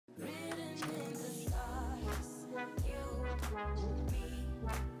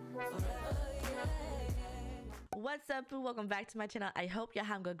What's up, and welcome back to my channel. I hope you're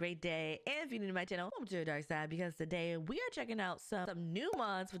having a great day. And if you're new to my channel, welcome to the dark side, because today we are checking out some new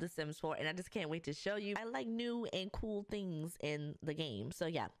mods for The Sims 4, and I just can't wait to show you. I like new and cool things in the game. So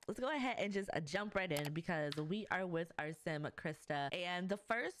yeah, let's go ahead and just jump right in, because we are with our sim Krista, and the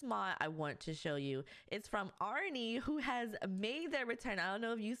first mod I want to show you is from Arnie, who has made their return. I don't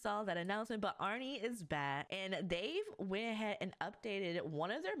know if you saw that announcement, but Arnie is back, and they've went ahead and updated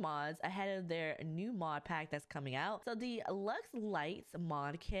one of their mods ahead of their new mod pack that's coming out. So the Lux Lights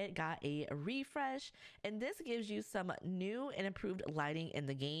mod kit got a refresh, and this gives you some new and improved lighting in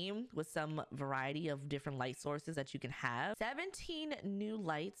the game with some variety of different light sources that you can have. 17 new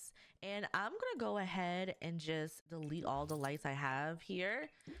lights, and I'm gonna go ahead and just delete all the lights I have here,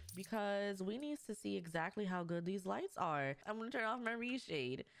 because we need to see exactly how good these lights are. I'm gonna turn off my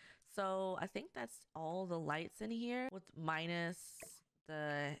reshade. So I think that's all the lights in here, with minus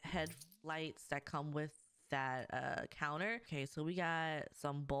the headlights that come with that counter. Okay, so we got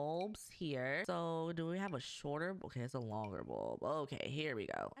some bulbs here. So do we have a shorter? Okay, it's a longer bulb. Okay, here we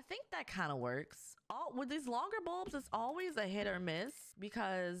go. I think that kind of works. All with these longer bulbs, it's always a hit or miss,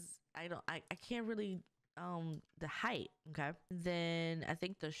 because I can't really the height. Okay, then I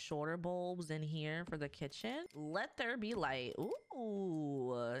think the shorter bulbs in here for the kitchen. Let there be light.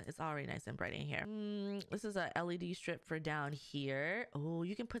 Ooh, it's already nice and bright in here. This is a LED strip for down here. Oh,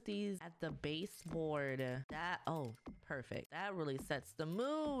 you can put these at the baseboard. Oh, perfect. That really sets the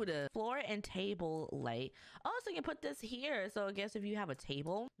mood. Floor and table light. Oh, so you can put this here. So I guess if you have a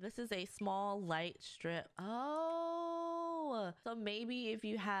table, this is a small light strip. Oh, so maybe if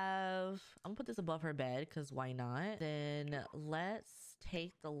you have, I'm gonna put this above her bed, because why not? Then let's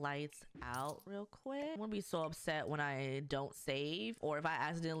take the lights out real quick. I'm gonna be so upset when I don't save, or if I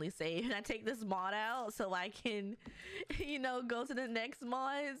accidentally save and I take this mod out so I can, you know, go to the next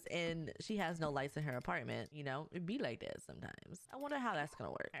mods and she has no lights in her apartment. You know, it'd be like that sometimes. I wonder how that's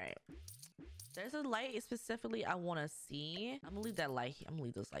gonna work. All right, there's a light specifically I want to see. I'm gonna leave that light. I'm gonna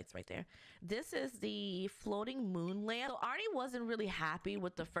leave those lights right there. This is the floating moon lamp. So Arnie wasn't really happy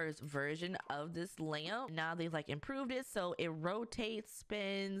with the first version of this lamp. Now they've like improved it, so it rotates,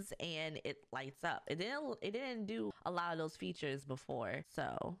 spins, and it lights up. It didn't do a lot of those features before,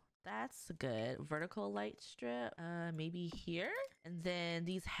 so that's good. Vertical light strip, maybe here, and then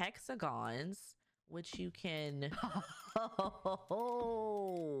these hexagons, which you can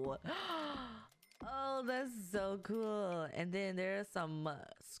oh, that's so cool. And then there's some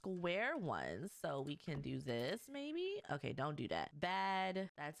square ones, so we can do this maybe. Okay, don't do that. Bad.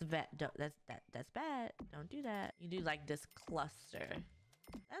 That's bad. That's bad. Don't do that. You do like this cluster.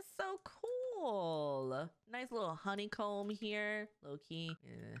 That's so cool. Nice little honeycomb here, low key.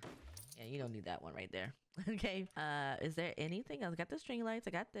 Yeah, you don't need that one right there. Okay, is there anything else? I got the string lights.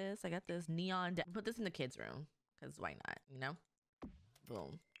 I got this neon. Put this in the kids room, because why not, you know?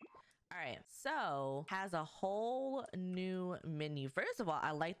 Boom. All right, so has a whole new menu. First of all,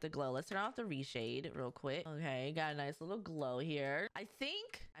 I like the glow. Let's turn off the reshade real quick. Okay, got a nice little glow here. I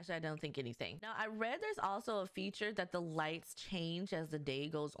think, actually I don't think anything. Now I read there's also a feature that the lights change as the day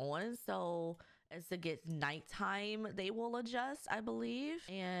goes on, so as it gets nighttime they will adjust, I believe.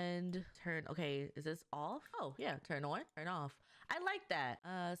 And turn, okay, is this off? Oh yeah, turn on, turn off. I like that.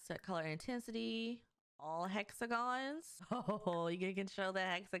 Set color intensity, all hexagons. Oh, you can control the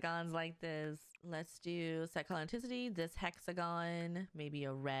hexagons like this. Let's do set color intensity. This hexagon, maybe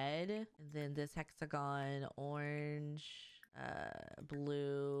a red, and then this hexagon, orange,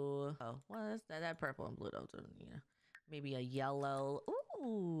 blue. Oh, well, that's that purple and blue though, you know. Maybe a yellow.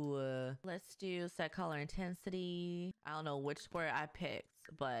 Ooh, let's do set color intensity. I don't know which square I picked,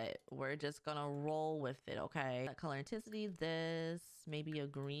 but we're just gonna roll with it. Okay, set color intensity, this, maybe a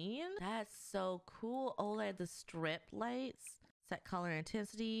green. That's so cool. Oh, like the strip lights. Set color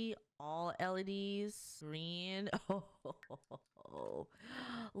intensity, all LEDs, green. Oh,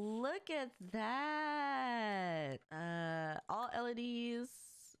 look at that. All LEDs,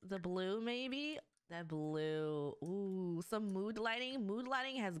 the blue maybe. That blue. Ooh, some mood lighting. Mood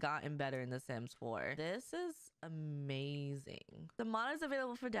lighting has gotten better in The Sims 4. This is amazing. The mod is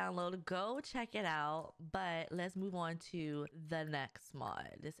available for download. Go check it out. But let's move on to the next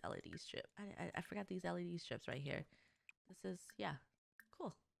mod. This LED strip. I forgot these LED strips right here. This is, yeah,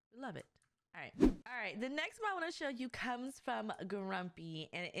 cool. We love it. All right, the next one I want to show you comes from Grumpy,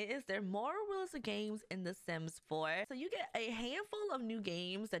 and it is their more realistic games in The Sims 4. So you get a handful of new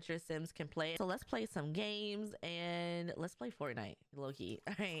games that your Sims can play. So let's play some games, and let's play Fortnite, low-key.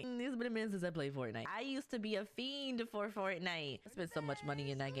 All right, it's been a minute since I played Fortnite. I used to be a fiend for Fortnite. I spent so much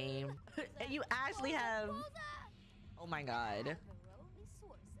money in that game. And you actually have... Oh my god.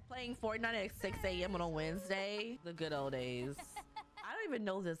 Playing Fortnite at 6 a.m. on a Wednesday. The good old days. I don't even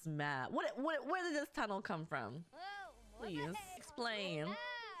know this map. Where did this tunnel come from? Please explain.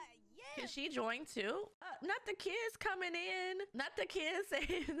 Can she join too? Not the kids coming in. Not the kids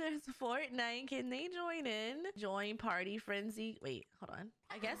saying there's Fortnite. Can they join in? Join Party Frenzy. Wait, hold on.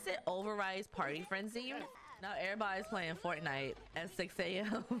 I guess it overrides Party Frenzy. Now everybody's playing Fortnite at 6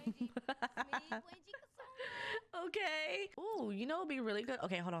 a.m. Okay. Ooh, you know it'd be really good.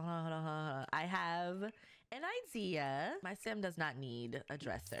 Okay, hold on. I have an idea. My sim does not need a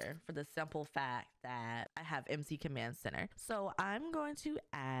dresser for the simple fact that I have MC Command Center. So I'm going to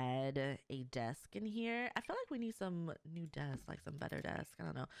add a desk in here. I feel like we need some new desks, like some better desks. I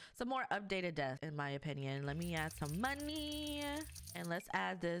don't know. Some more updated desks, in my opinion. Let me add some money. And let's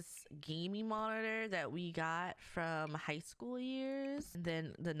add this gaming monitor that we got from high school years. And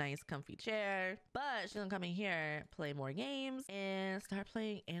then the nice comfy chair. But she's gonna come in here, play more games, and start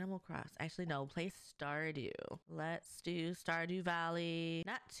playing Animal Crossing. Actually, no, play Stardew. Let's do Stardew Valley.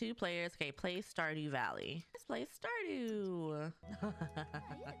 Not 2 players. Okay, play Stardew Valley. Let's play Stardew.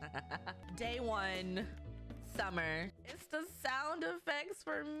 Day 1. Summer. It's the sound effects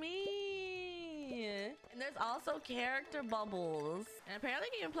for me. And there's also character bubbles. And apparently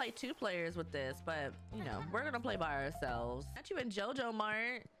you can play 2 players with this, but you know, we're gonna play by ourselves. Aren't you in JoJo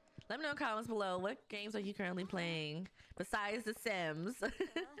Mart? Let me know in the comments below, what games are you currently playing besides The Sims?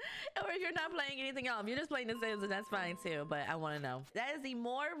 Or if you're not playing anything else, if you're just playing The Sims, and that's fine too, but I want to know. That is the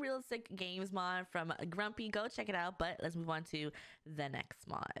More Realistic Games mod from Grumpy. Go check it out, but let's move on to the next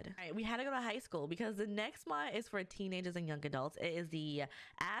mod. All right, we had to go to high school because the next mod is for teenagers and young adults. It is the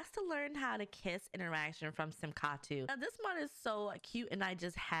Ask to Learn How to Kiss interaction from itsmeTroi. Now, this mod is so cute, and I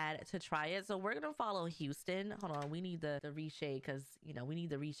just had to try it. So we're going to follow Houston. Hold on, we need the reshade because, you know, we need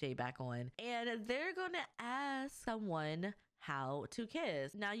the reshade back on. And they're going to ask someone how to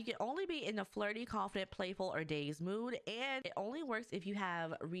kiss. Now, you can only be in a flirty, confident, playful, or dazed mood, and it only works if you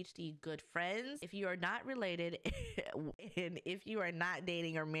have reached the good friends, if you are not related, and if you are not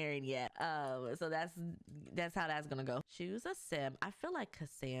dating or married yet. So that's how that's gonna go. Choose a sim. I feel like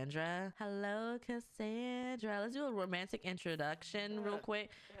Cassandra. Hello, Cassandra. Let's do a romantic introduction real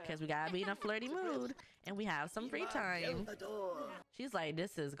quick because we gotta be in a flirty mood and we have some free time. She's like,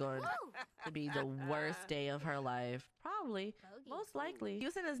 this is going to be the worst day of her life. Probably. Most likely.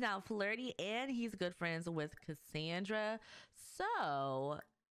 Houston is now flirty and he's good friends with Cassandra. So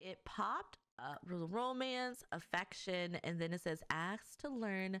it popped up romance, affection, and then it says ask to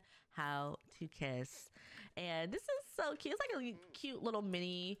learn how to kiss. And this is so cute. It's like a cute little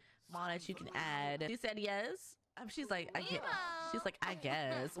mini mod that you can add. She said yes. She's like, I guess. She's like, I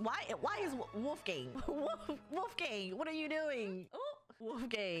guess. Why is Wolfgang? Wolfgang, what are you doing? Oh,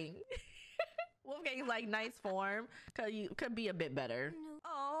 Wolfgang. Wolfgang's like nice form. Could be a bit better.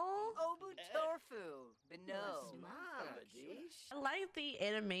 Oh. I like the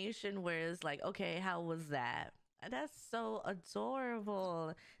animation where it's like, okay, how was that? That's so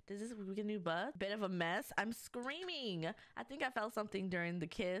adorable. Does this we get a new buff? Bit of a mess. I'm screaming. I think I felt something during the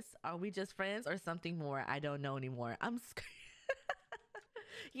kiss. Are we just friends or something more? I don't know anymore. I'm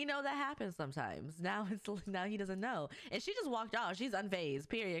you know, that happens sometimes. Now he doesn't know. And she just walked off. She's unfazed.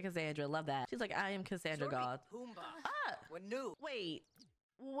 Period, Cassandra. Love that. She's like, I am Cassandra God.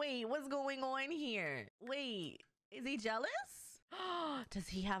 Wait, what's going on here? Wait, is he jealous? Does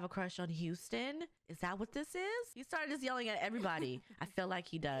he have a crush on Houston? Is that what this is? He started just yelling at everybody. I feel like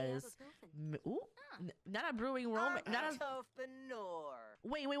he does. Ooh, not a brewing romance.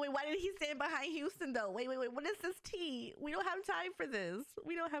 Wait. Why did he stand behind Houston though? Wait. What is this tea? We don't have time for this.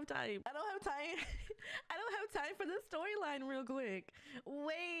 We don't have time. I don't have time. I don't have time for this storyline real quick.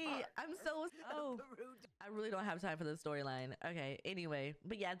 Wait, I really don't have time for this storyline. Okay, anyway.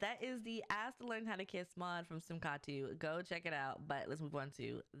 But yeah, that is the Ask to Learn How to Kiss mod from itsmeTroi. Go check it out. But let's move on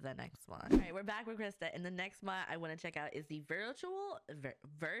to the next mod. All right, we're back with Krista. And the next mod I want to check out is the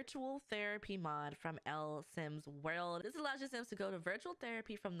virtual therapy mod from L Sims World. This allows your Sims to go to virtual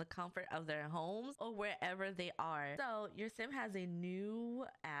therapy from the comfort of their homes or wherever they are. So your Sim has a new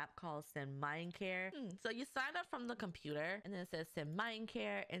app called Sim Mind Care. So you sign up from the computer and then it says Sim Mind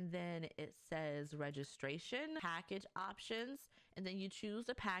Care and then it says registration, package options, and then you choose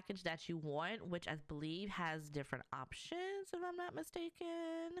the package that you want, which I believe has different options if I'm not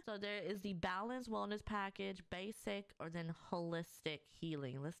mistaken. So there is the balanced wellness package, basic, or then holistic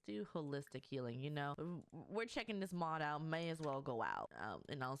healing. Let's do holistic healing. You know, we're checking this mod out, may as well go out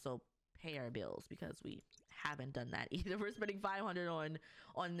and also pay our bills because we haven't done that either. We're spending 500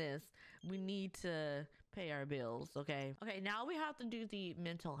 on this. We need to pay our bills. Okay, now we have to do the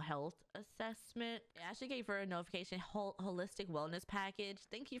mental health assessment. It actually gave her a notification. Holistic wellness package.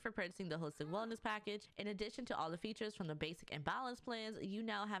 Thank you for purchasing the holistic wellness package. In addition to all the features from the basic and balanced plans, you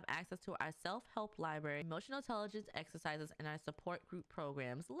now have access to our self-help library, emotional intelligence exercises, and our support group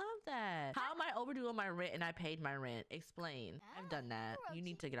programs. Love that. How am I overdue on my rent and I paid my rent? Explain. I've done that. You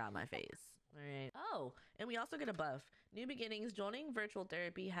need to get out of my face. All right. Oh, and we also get a buff. New beginnings. Joining virtual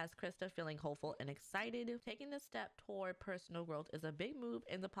therapy has Krista feeling hopeful and excited. Taking this step toward personal growth is a big move,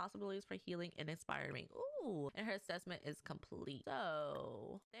 and the possibilities for healing and inspiring. Ooh, and her assessment is complete.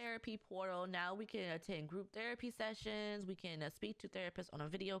 So, therapy portal. Now we can attend group therapy sessions. We can speak to therapists on a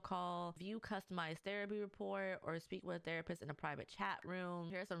video call, view customized therapy report, or speak with a therapist in a private chat room.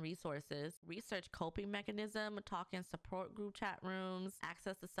 Here are some resources. Research coping mechanism, talk in support group chat rooms,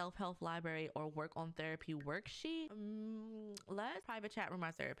 access the self-help library, or work on therapy worksheet. Let's private chat room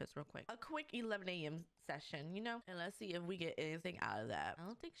our therapist real quick. A quick 11 a.m. session, you know, and let's see if we get anything out of that. I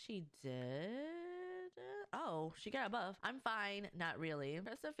don't think she did. Oh, she got a buff. I'm fine. Not really.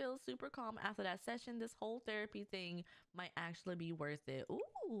 Krista feels super calm after that session. This whole therapy thing might actually be worth it.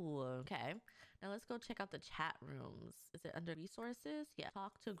 Ooh, okay. Now let's go check out the chat rooms. Is it under resources? Yeah.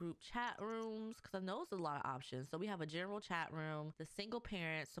 Talk to group chat rooms, because I know there's a lot of options. So we have a general chat room, the single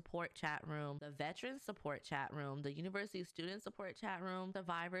parent support chat room, the veteran support chat room, the university student support chat room,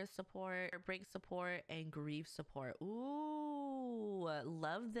 survivor support, break support, and grief support. Ooh,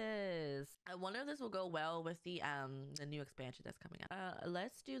 love this. I wonder if this will go well with the new expansion that's coming out.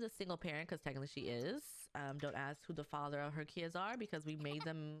 Let's do the single parent, because technically she is. Don't ask who the father of her kids are, because we made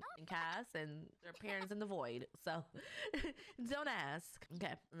them in cast and their parents in the void. So don't ask.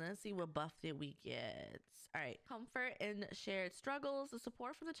 Okay, let's see what buff did we get. All right, comfort and shared struggles. The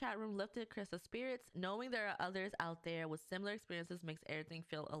support from the chat room lifted Krista's spirits. Knowing there are others out there with similar experiences makes everything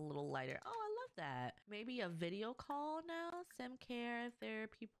feel a little lighter. Oh, I love that. Maybe a video call now. Sim care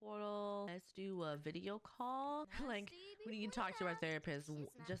therapy portal. Let's do a video call. Like, we need to talk to our therapist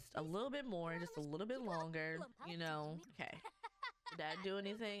just a little bit more, just a little bit longer, you know. Okay. Did that do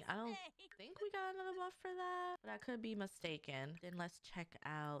anything? I don't think we got another buff for that, but I could be mistaken. Then let's check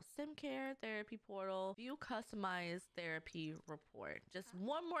out SimCare therapy portal. View customized therapy report. Just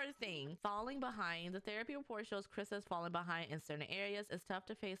one more thing. Falling behind. The therapy report shows Krista's falling behind in certain areas. It's tough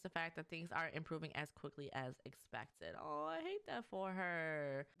to face the fact that things aren't improving as quickly as expected. Oh, I hate that for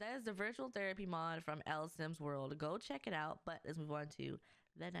her. That is the virtual therapy mod from L Sims World. Go check it out, but let's move on to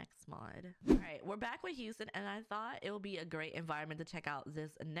the next mod. All right, we're back with Houston, and I thought it would be a great environment to check out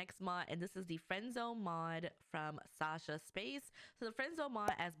this next mod, and this is the friend zone mod from Sasha Space. So the friend zone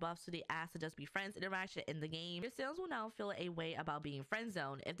mod adds buffs to the ask to just be friends interaction in the game. Your sims will now feel a way about being friend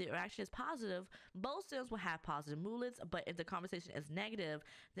zoned. If the interaction is positive, both sims will have positive moodlets, but if the conversation is negative,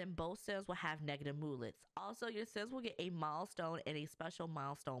 then both sims will have negative moodlets. Also, your sims will get a milestone and a special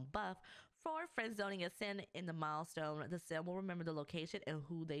milestone buff for friend zoning a sim. In the milestone, the sim will remember the location and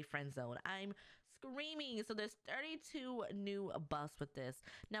who they friend zone. I'm screaming. So there's 32 new buffs with this.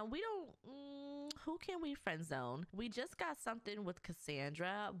 Now we don't who can we friend zone? We just got something with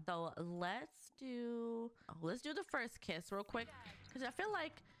Cassandra. So let's do the first kiss real quick, because I feel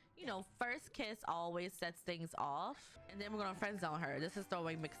like, you know, first kiss always sets things off, and then we're gonna friend zone her. This is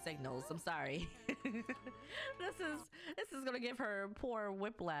throwing mixed signals. I'm sorry. this is gonna give her poor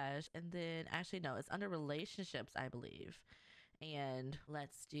whiplash. And then actually no, it's under relationships, I believe. And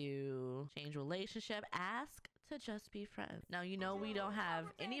let's do change relationship, ask to just be friends. Now, you know, we don't have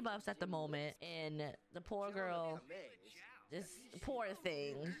any buffs at the moment, and the poor girl, this poor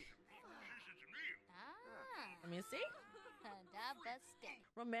thing. Let me see.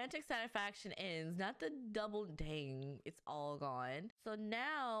 Romantic satisfaction ends, not the double dang, it's all gone. So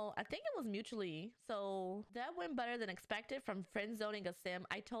now I think it was mutually, so that went better than expected. From friend zoning a sim,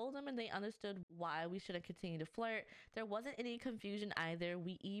 I told them and they understood why we shouldn't continue to flirt. There wasn't any confusion either.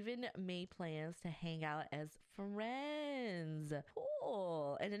 We even made plans to hang out as friends.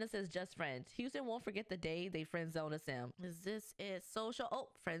 Cool. And then it says just friends. Houston won't forget the day they friend zone a sim. Is this it? Social? Oh,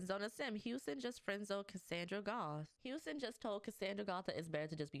 friend zone a sim. Houston just friend zoned Cassandra Goth. Houston just told Cassandra Goth that it's better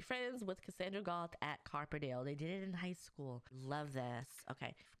to just be friends with Cassandra Goth at Carperdale. They did it in high school. Love this.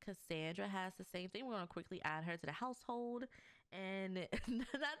 Okay. Cassandra has the same thing. We're going to quickly add her to the household. And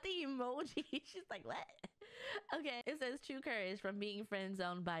not the emoji. She's like, what? Okay, it says true courage from being friend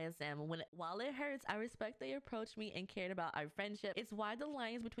zoned by a sim. While it hurts, I respect they approached me and cared about our friendship. It's why the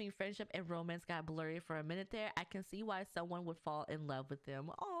lines between friendship and romance got blurry for a minute there. I can see why someone would fall in love with them.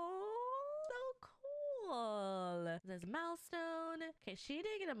 Oh, so cool. There's a milestone. Okay, she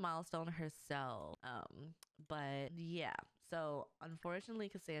didn't get a milestone herself. But yeah. So unfortunately,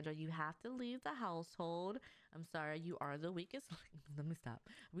 Cassandra, you have to leave the household. I'm sorry, you are the weakest. Let me stop.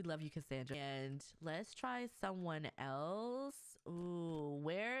 We love you, Cassandra. And let's try someone else. Ooh,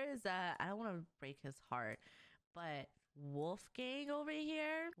 where is that? I don't want to break his heart, but Wolfgang over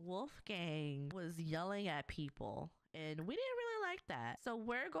here, Wolfgang was yelling at people and we didn't really like that. So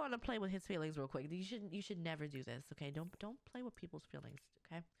we're going to play with his feelings real quick. You should never do this, okay? Don't play with people's feelings,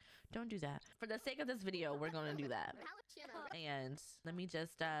 okay? Don't do that. For the sake of this video, we're going to do that. And let me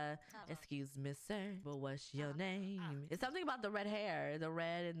just excuse me, sir, but what's your name? It's something about the red hair, the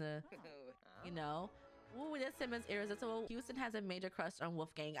red and the, you know. Ooh, this Simmons irresistible. Houston has a major crush on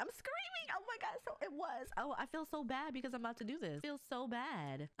Wolfgang. I'm screaming. Oh my god, so it was. Oh, I feel so bad because I'm about to do this. I feel so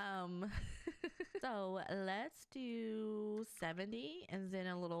bad. So let's do 70 and then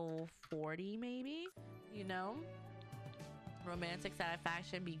a little 40 maybe, you know. Romantic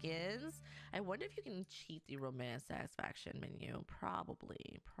satisfaction begins. I wonder if you can cheat the romance satisfaction menu.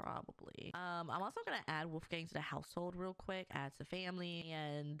 Probably. I'm also gonna add Wolfgang to the household real quick, add to family,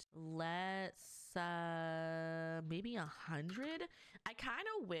 and let's maybe 100. I kind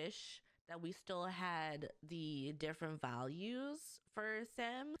of wish that we still had the different values for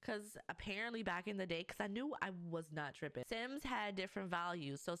Sims, because apparently back in the day, because I knew I was not tripping, Sims had different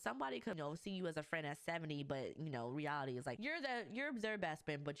values. So somebody could, you know, see you as a friend at 70, but you know, reality is like you're their best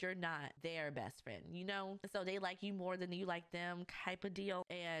friend, but you're not their best friend, you know. So they like you more than you like them, type of deal.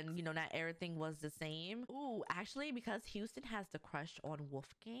 And you know, not everything was the same. Ooh, actually, because Houston has the crush on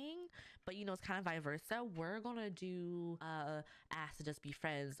Wolfgang, but you know, it's kind of vice versa. We're gonna do ask to just be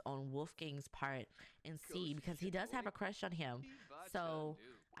friends on Wolfgang's part and see, because he does have a crush on him. So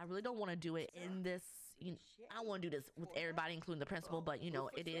I really don't want to do it in this, you know, I don't want to do this with everybody, including the principal, but you know,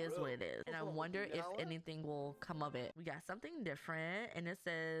 it is what it is. And I wonder if anything will come of it. We got something different, and it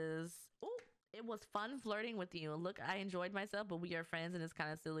says, ooh, it was fun flirting with you. Look, I enjoyed myself, but we are friends and it's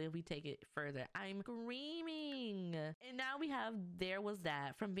kind of silly if we take it further. I'm screaming. And now we have there was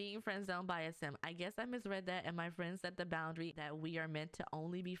that from being friend zoned by a sim. I guess I misread that and my friend set the boundary that we are meant to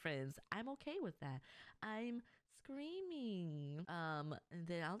only be friends. I'm okay with that. I'm screaming. And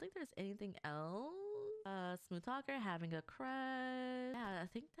then I don't think there's anything else. Smooth talker, having a crush. Yeah, I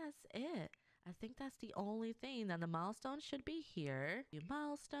think that's it. I think that's the only thing. Now the milestone should be here. New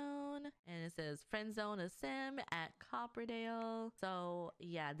milestone, and it says friend zone a sim at Copperdale. So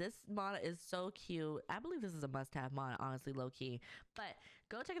yeah, this mod is so cute. I believe this is a must-have mod, honestly, low-key. But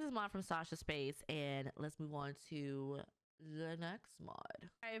go check this mod from Sasha Space, and let's move on to the next mod.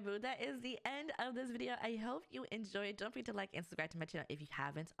 All right, boo, that is the end of this video. I hope you enjoyed. Don't forget to like and subscribe to my channel if you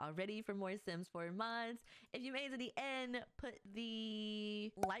haven't already for more Sims 4 mods. If you made it to the end, put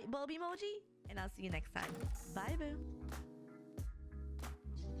the light bulb emoji, and I'll see you next time. Bye, boo.